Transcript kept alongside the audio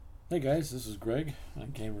Hey guys, this is Greg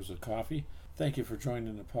on Gamers with Coffee. Thank you for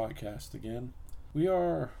joining the podcast again. We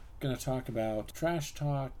are going to talk about Trash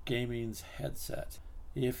Talk Gaming's headset.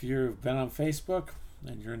 If you've been on Facebook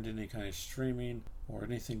and you're into any kind of streaming or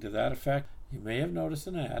anything to that effect, you may have noticed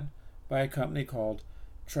an ad by a company called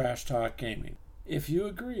Trash Talk Gaming. If you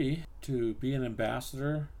agree to be an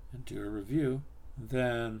ambassador and do a review,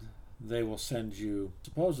 then they will send you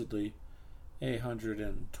supposedly a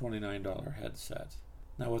 $129 headset.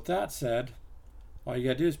 Now with that said, all you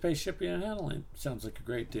gotta do is pay shipping and handling. Sounds like a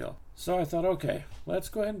great deal. So I thought, okay, let's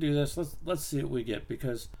go ahead and do this. Let's see what we get,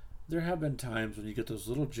 because there have been times when you get those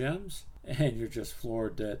little gems and you're just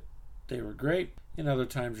floored that they were great, and other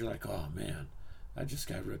times you're like, oh man, I just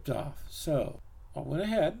got ripped off. So I went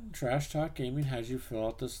ahead. Trash Talk Gaming has you fill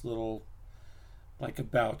out this little like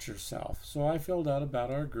about yourself. So I filled out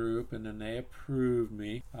about our group, and then they approved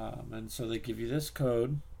me, and so they give you this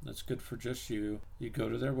code that's good for just you. You go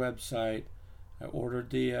to their website. I ordered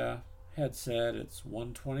the headset. It's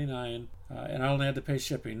 $129, and I only had to pay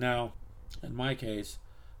shipping. Now in my case,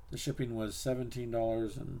 the shipping was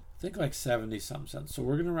 $17 and I think like 70 some cents, so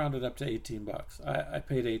we're going to round it up to $18. I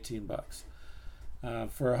paid $18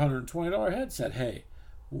 for a $120 headset. Hey,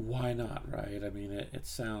 why not, right? I mean, it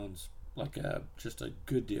sounds like just a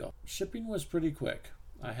good deal. Shipping was pretty quick.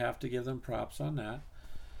 I have to give them props on that.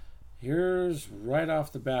 Here's right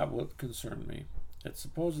off the bat what concerned me. It's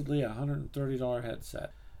supposedly a $130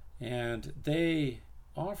 headset, and they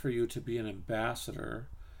offer you to be an ambassador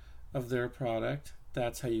of their product.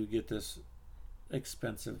 That's how you get this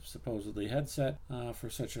expensive supposedly headset for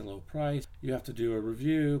such a low price. You have to do a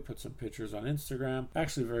review, put some pictures on Instagram.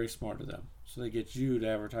 Actually, very smart of them. So they get you to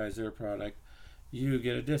advertise their product. You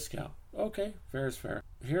get a discount. Okay, fair is fair.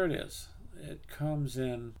 Here it is. It comes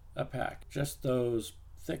in a pack. Just those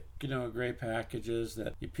thick, gray packages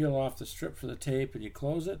that you peel off the strip for the tape and you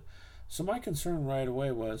close it. So my concern right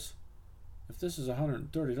away was, if this is a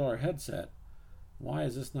 $130 headset, why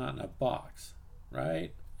is this not in a box,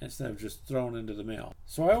 right? Instead of just thrown into the mail.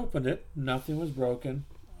 So I opened it. Nothing was broken.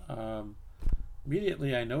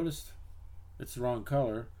 Immediately I noticed it's the wrong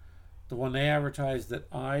color. The one they advertised that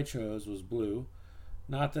I chose was blue.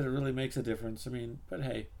 Not that it really makes a difference. I mean, but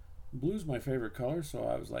hey, blue's my favorite color, so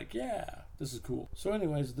I was like, yeah, this is cool. So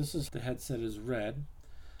anyways, the headset is red.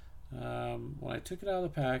 When I took it out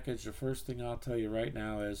of the package, the first thing I'll tell you right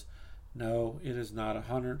now is, no, it is not a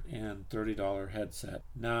 $130 headset.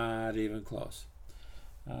 Not even close.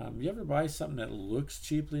 You ever buy something that looks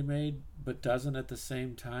cheaply made but doesn't at the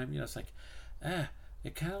same time? It's like,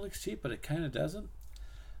 it kind of looks cheap, but it kind of doesn't.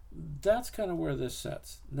 That's kind of where this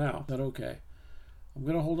sets. Now, that okay. I'm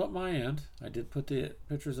going to hold up my end. I did put the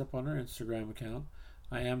pictures up on our Instagram account.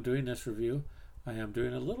 I am doing this review. I am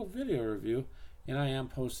doing a little video review, and I am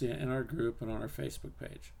posting it in our group and on our Facebook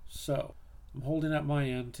page. So I'm holding up my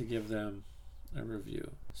end to give them a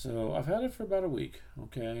review. So I've had it for about a week,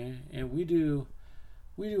 okay? And we do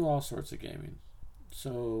all sorts of gaming.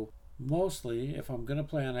 So mostly, if I'm going to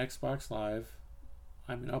play on Xbox Live,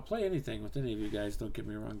 I mean, I'll play anything with any of you guys, don't get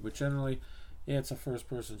me wrong, but generally it's a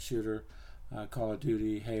first-person shooter. Call of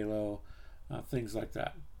Duty, Halo, things like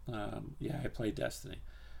that. I play Destiny.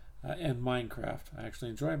 And Minecraft. I actually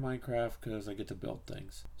enjoy Minecraft because I get to build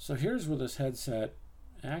things. So here's where this headset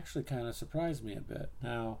actually kind of surprised me a bit.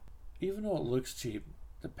 Now, even though it looks cheap,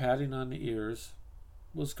 the padding on the ears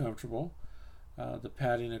was comfortable. The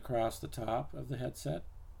padding across the top of the headset,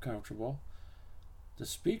 comfortable. The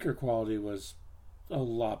speaker quality was a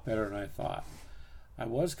lot better than I thought. I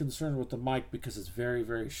was concerned with the mic because it's very,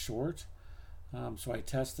 very short. So I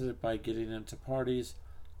tested it by getting into parties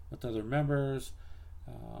with other members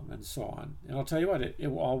and so on. And I'll tell you what, it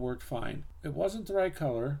all worked fine. It wasn't the right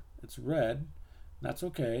color. It's red. That's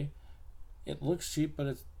okay. It looks cheap,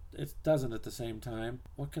 but it doesn't at the same time.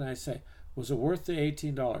 What can I say? Was it worth the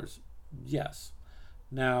 $18? Yes.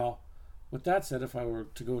 Now, with that said, if I were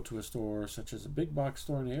to go to a store such as a big box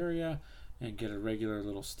store in the area and get a regular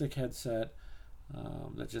little stick headset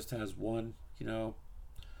that just has one,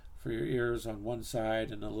 for your ears on one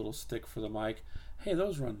side and a little stick for the mic, hey,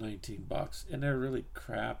 those run $19, and they're really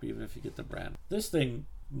crap even if you get the brand. This thing,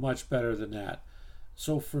 much better than that.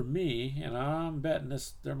 So for me, and I'm betting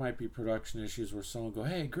there might be production issues where someone go,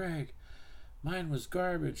 hey, Greg, mine was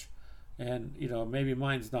garbage, and maybe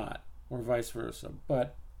mine's not, or vice versa.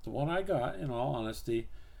 But the one I got, in all honesty,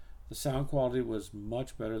 the sound quality was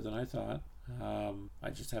much better than I thought. I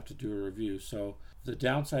just have to do a review. So the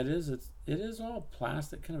downside is it is all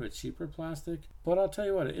plastic, kind of a cheaper plastic. But I'll tell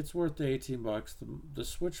you what, it's worth the $18. The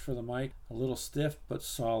switch for the mic, a little stiff but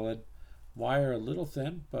solid. Wire a little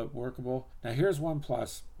thin but workable. Now here's one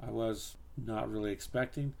plus. I was not really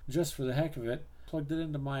expecting. Just for the heck of it, plugged it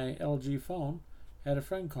into my LG phone, had a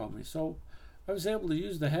friend call me. So I was able to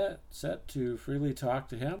use the headset to freely talk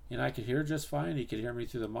to him, and I could hear just fine. He could hear me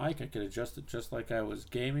through the mic. I could adjust it just like I was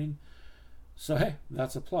gaming. So hey,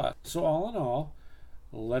 that's a plus. So all in all,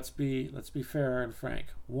 let's be fair and frank.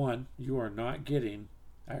 One, you are not getting,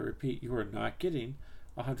 I repeat, you are not getting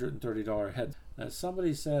 $130 head. Now,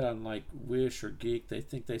 somebody said on like Wish or Geek, they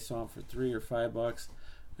think they saw them for $3 or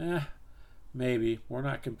 $5. Maybe. We're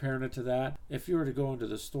not comparing it to that. If you were to go into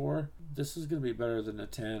the store, this is going to be better than a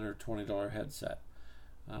 $10 or $20 headset.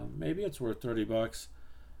 Maybe it's worth $30.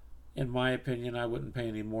 In my opinion, I wouldn't pay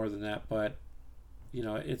any more than that, but you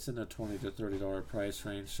know, it's in the $20 to $30 price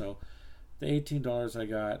range. So the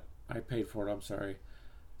 $18 I paid for it,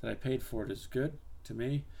 that I paid for it is good to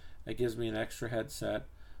me. It gives me an extra headset.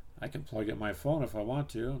 I can plug in my phone if I want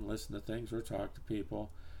to and listen to things or talk to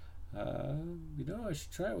people. You know, I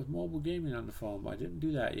should try it with mobile gaming on the phone, but I didn't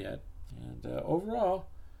do that yet. And overall,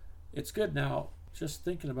 it's good. Now, just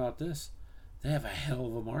thinking about this, they have a hell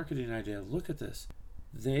of a marketing idea. Look at this.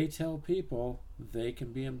 They tell people they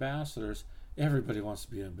can be ambassadors. Everybody wants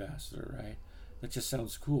to be an ambassador, right? That just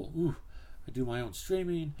sounds cool. Ooh, I do my own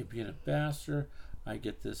streaming, I can be an ambassador. I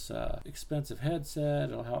get this expensive headset.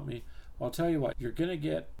 It'll help me. Well, I'll tell you what, you're going to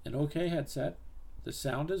get an okay headset. The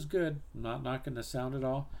sound is good. I'm not knocking the sound at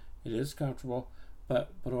all. It is comfortable,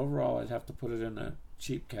 but overall, I'd have to put it in a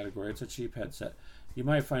cheap category. It's a cheap headset. You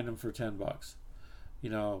might find them for $10,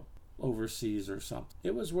 you know, overseas or something.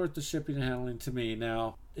 It was worth the shipping and handling to me.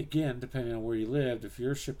 Now, again, depending on where you lived, if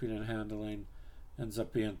your shipping and handling ends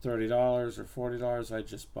up being $30 or $40, I'd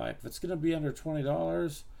just buy it. If it's going to be under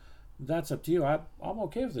 $20, that's up to you. I'm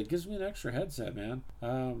okay with it. It gives me an extra headset, man.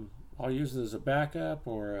 I'll use it as a backup,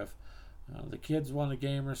 or if the kids want a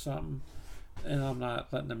game or something, and I'm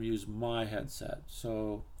not letting them use my headset.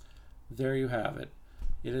 So there you have it.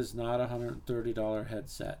 It is not a $130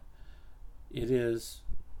 headset. It is,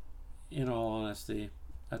 in all honesty,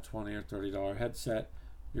 a $20 or $30 headset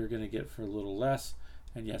you're going to get for a little less.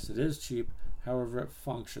 And yes, it is cheap. However, it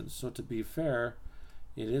functions. So to be fair,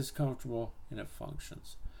 it is comfortable and it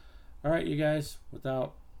functions. All right, you guys,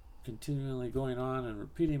 without continually going on and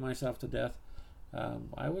repeating myself to death,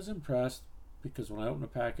 I was impressed, because when I opened the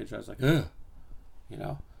package, I was like, ugh, you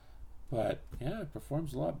know. But yeah, it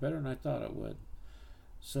performs a lot better than I thought it would.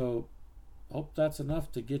 So hope that's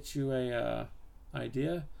enough to get you a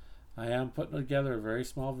idea. I am putting together a very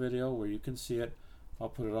small video where you can see it. I'll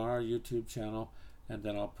put it on our YouTube channel, and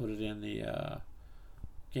then I'll put it in the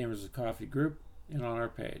Gamers of Coffee group and on our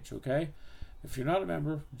page, okay? If you're not a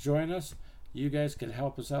member, join us. You guys can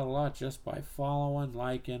help us out a lot just by following,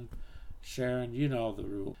 liking, sharing. You know the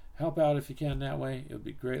rule. Help out if you can that way. It would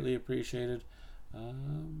be greatly appreciated.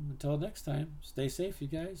 Until next time, stay safe, you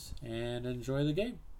guys, and enjoy the game.